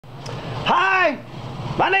Hi,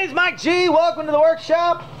 my name's Mike G. Welcome to the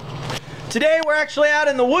workshop. Today we're actually out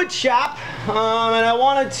in the wood shop, and I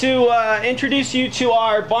wanted to introduce you to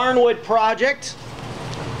our barnwood project.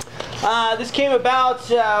 This came about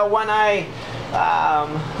when I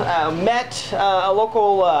met a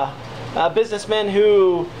local businessman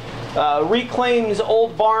who reclaims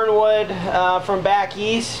old barnwood from back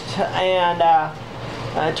east, and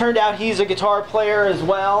it turned out he's a guitar player as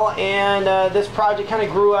well, and this project kind of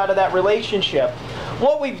grew out of that relationship.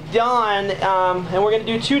 What we've done, and we're going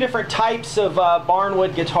to do two different types of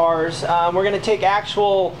barnwood guitars. We're going to take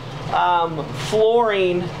actual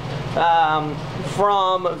flooring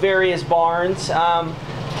from various barns,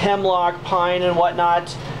 hemlock, pine, and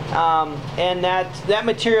whatnot, and that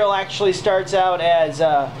material actually starts out as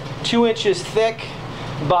 2 inches thick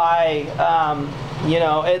by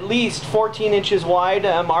at least 14 inches wide.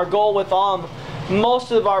 Our goal with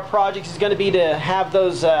most of our projects is going to be to have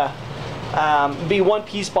those be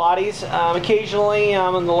one-piece bodies. Occasionally,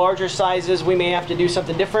 in the larger sizes, we may have to do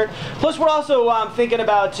something different. Plus, we're also thinking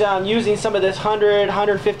about using some of this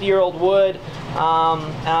 150-year-old wood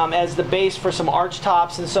as the base for some arch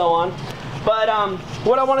tops and so on. But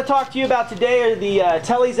what I want to talk to you about today are the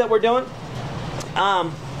tellies that we're doing.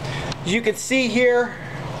 As you can see here,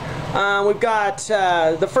 we've got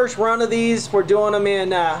the first run of these. We're doing them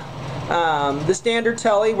in the standard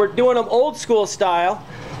telly. We're doing them old school style.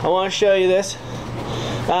 I want to show you this.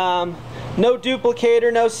 No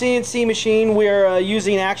duplicator, no CNC machine. We're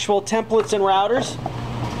using actual templates and routers.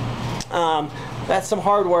 That's some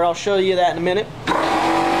hardware. I'll show you that in a minute.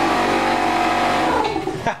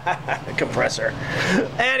 Compressor.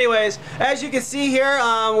 Anyways, as you can see here,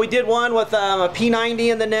 we did one with a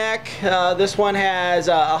P90 in the neck. This one has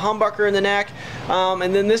a humbucker in the neck,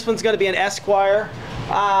 and then this one's going to be an Esquire.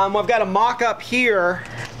 I've got a mock-up here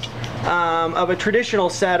of a traditional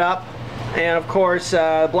setup, and of course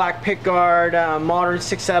black pickguard, modern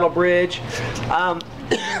 6-saddle bridge.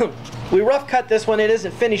 We rough cut this one. It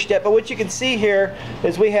isn't finished yet, but what you can see here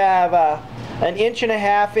is we have an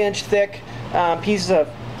 1.5 inch thick piece of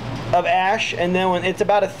ash, and then when it's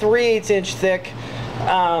about a 3/8 inch thick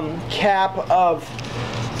cap of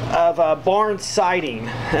barn siding,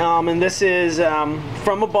 and this is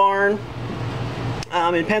from a barn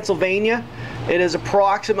in Pennsylvania. It is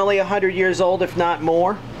approximately 100 years old, if not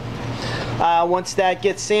more. Once that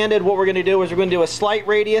gets sanded, what we're going to do is we're going to do a slight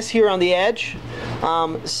radius here on the edge,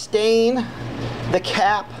 stain the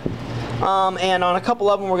cap, and on a couple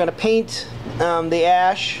of them we're going to paint the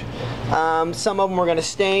ash. Some of them we're going to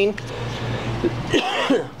stain.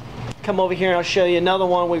 Come over here and I'll show you another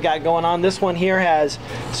one we've got going on. This one here has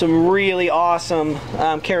some really awesome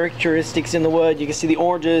characteristics in the wood. You can see the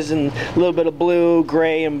oranges and a little bit of blue,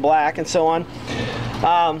 gray, and black, and so on.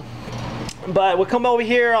 But we'll come over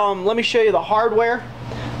here. Let me show you the hardware.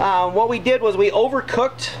 What we did was we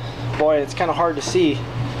overcooked. Boy, it's kind of hard to see.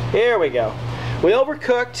 Here we go. We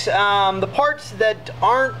overcooked the parts that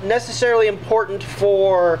aren't necessarily important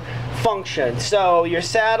for function. So your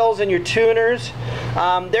saddles and your tuners,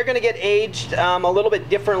 they're going to get aged a little bit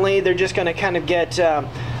differently. They're just going to kind of get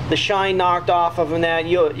the shine knocked off of them. That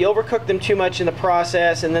you overcook them too much in the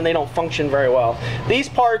process, and then they don't function very well. These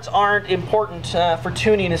parts aren't important for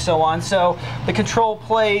tuning and so on. So the control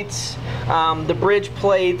plates, the bridge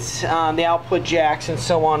plates, the output jacks, and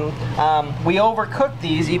so on. We overcooked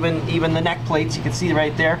these, even the neck plates. You can see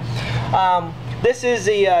right there. This is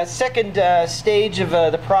the second stage of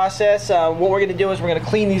the process. What we're going to do is we're going to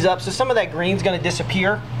clean these up. So some of that green's going to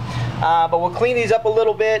disappear, but we'll clean these up a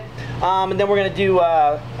little bit, and then we're going to do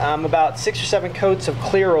about 6 or 7 coats of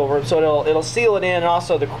clear over them, so it'll seal it in, and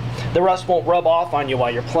also the rust won't rub off on you while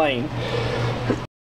you're playing.